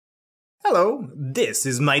Hello, this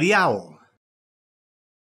is Mighty Owl.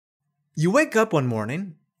 You wake up one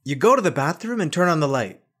morning, you go to the bathroom and turn on the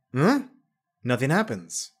light. Nothing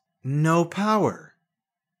happens. No power.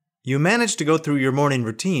 You manage to go through your morning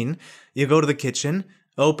routine, you go to the kitchen,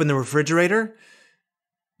 open the refrigerator,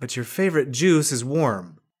 but your favorite juice is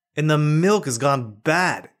warm, and the milk has gone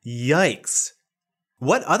bad. Yikes.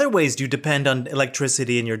 What other ways do you depend on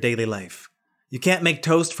electricity in your daily life? You can't make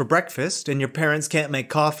toast for breakfast, and your parents can't make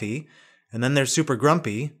coffee, and then they're super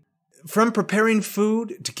grumpy. From preparing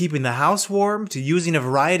food, to keeping the house warm, to using a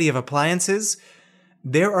variety of appliances,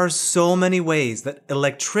 there are so many ways that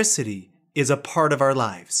electricity is a part of our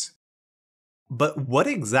lives. But what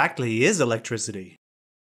exactly is electricity?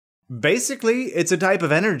 Basically, it's a type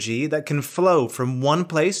of energy that can flow from one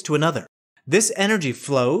place to another. This energy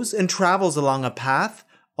flows and travels along a path,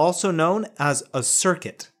 also known as a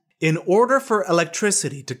circuit. In order for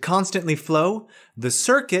electricity to constantly flow, the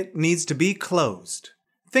circuit needs to be closed.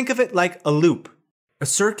 Think of it like a loop. A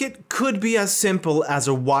circuit could be as simple as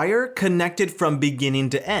a wire connected from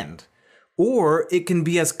beginning to end, or it can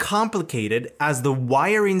be as complicated as the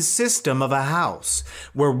wiring system of a house,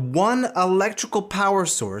 where one electrical power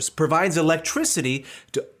source provides electricity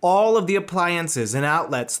to all of the appliances and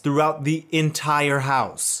outlets throughout the entire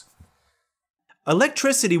house.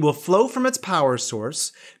 Electricity will flow from its power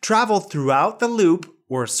source, travel throughout the loop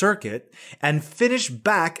or circuit, and finish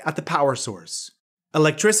back at the power source.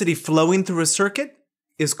 Electricity flowing through a circuit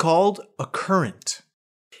is called a current.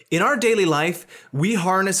 In our daily life, we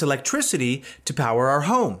harness electricity to power our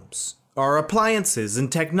homes, our appliances,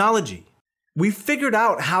 and technology. We've figured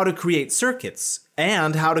out how to create circuits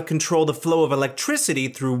and how to control the flow of electricity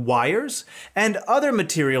through wires and other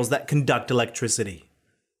materials that conduct electricity.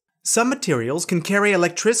 Some materials can carry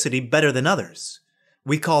electricity better than others.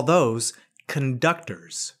 We call those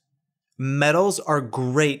conductors. Metals are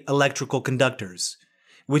great electrical conductors,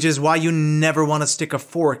 which is why you never want to stick a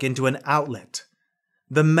fork into an outlet.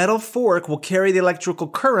 The metal fork will carry the electrical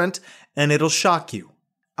current and it'll shock you.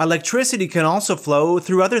 Electricity can also flow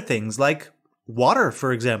through other things like water,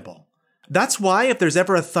 for example. That's why if there's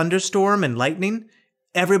ever a thunderstorm and lightning,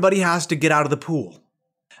 everybody has to get out of the pool.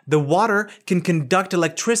 The water can conduct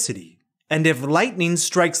electricity, and if lightning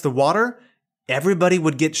strikes the water, everybody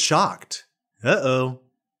would get shocked. Uh-oh.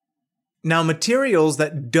 Now, materials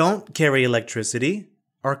that don't carry electricity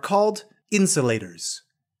are called insulators.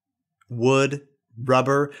 Wood,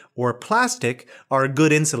 rubber, or plastic are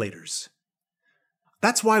good insulators.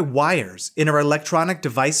 That's why wires in our electronic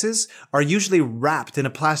devices are usually wrapped in a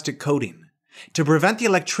plastic coating to prevent the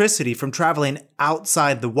electricity from traveling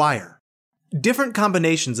outside the wire. Different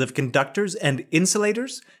combinations of conductors and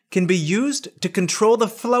insulators can be used to control the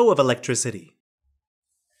flow of electricity.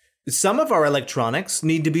 Some of our electronics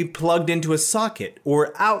need to be plugged into a socket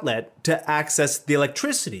or outlet to access the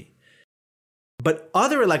electricity. But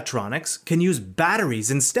other electronics can use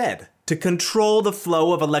batteries instead to control the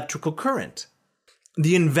flow of electrical current.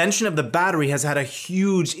 The invention of the battery has had a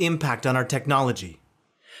huge impact on our technology.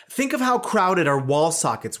 Think of how crowded our wall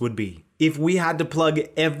sockets would be if we had to plug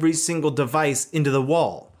every single device into the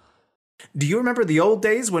wall. Do you remember the old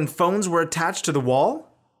days when phones were attached to the wall?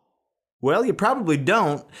 Well, you probably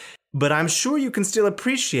don't, but I'm sure you can still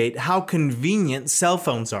appreciate how convenient cell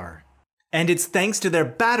phones are. And it's thanks to their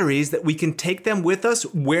batteries that we can take them with us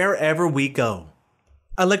wherever we go.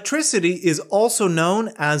 Electricity is also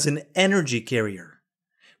known as an energy carrier,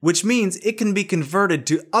 which means it can be converted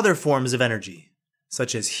to other forms of energy,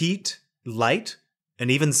 such as heat, light,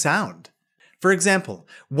 and even sound. For example,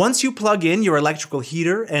 once you plug in your electrical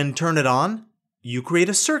heater and turn it on, you create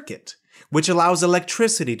a circuit, which allows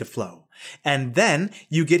electricity to flow, and then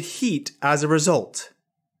you get heat as a result.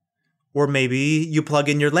 Or maybe you plug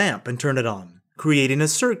in your lamp and turn it on, creating a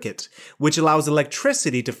circuit, which allows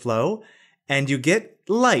electricity to flow, and you get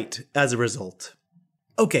light as a result.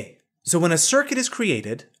 Okay, so when a circuit is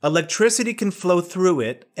created, electricity can flow through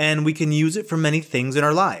it, and we can use it for many things in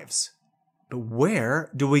our lives. But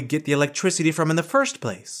where do we get the electricity from in the first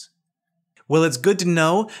place? Well, it's good to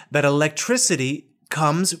know that electricity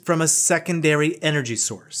comes from a secondary energy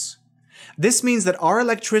source. This means that our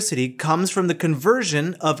electricity comes from the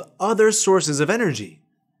conversion of other sources of energy.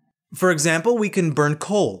 For example, we can burn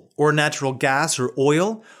coal, or natural gas or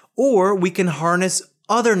oil, or we can harness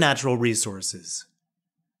other natural resources.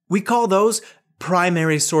 We call those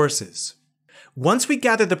primary sources. Once we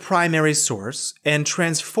gather the primary source and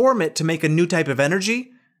transform it to make a new type of energy,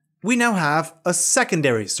 we now have a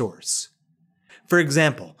secondary source. For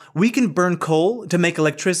example, we can burn coal to make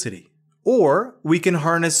electricity, or we can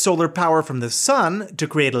harness solar power from the sun to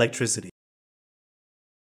create electricity.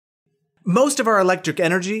 Most of our electric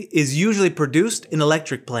energy is usually produced in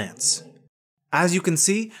electric plants. As you can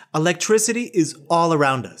see, electricity is all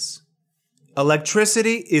around us.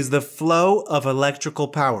 Electricity is the flow of electrical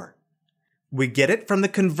power. We get it from the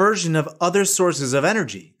conversion of other sources of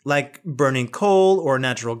energy, like burning coal or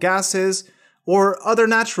natural gases, or other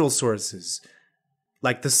natural sources,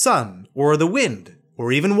 like the sun or the wind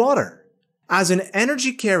or even water. As an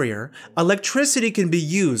energy carrier, electricity can be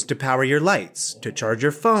used to power your lights, to charge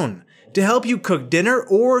your phone, to help you cook dinner,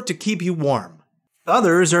 or to keep you warm.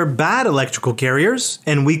 Others are bad electrical carriers,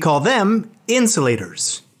 and we call them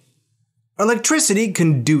insulators. Electricity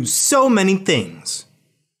can do so many things.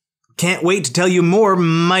 Can't wait to tell you more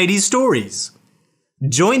mighty stories.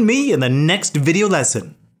 Join me in the next video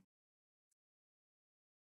lesson.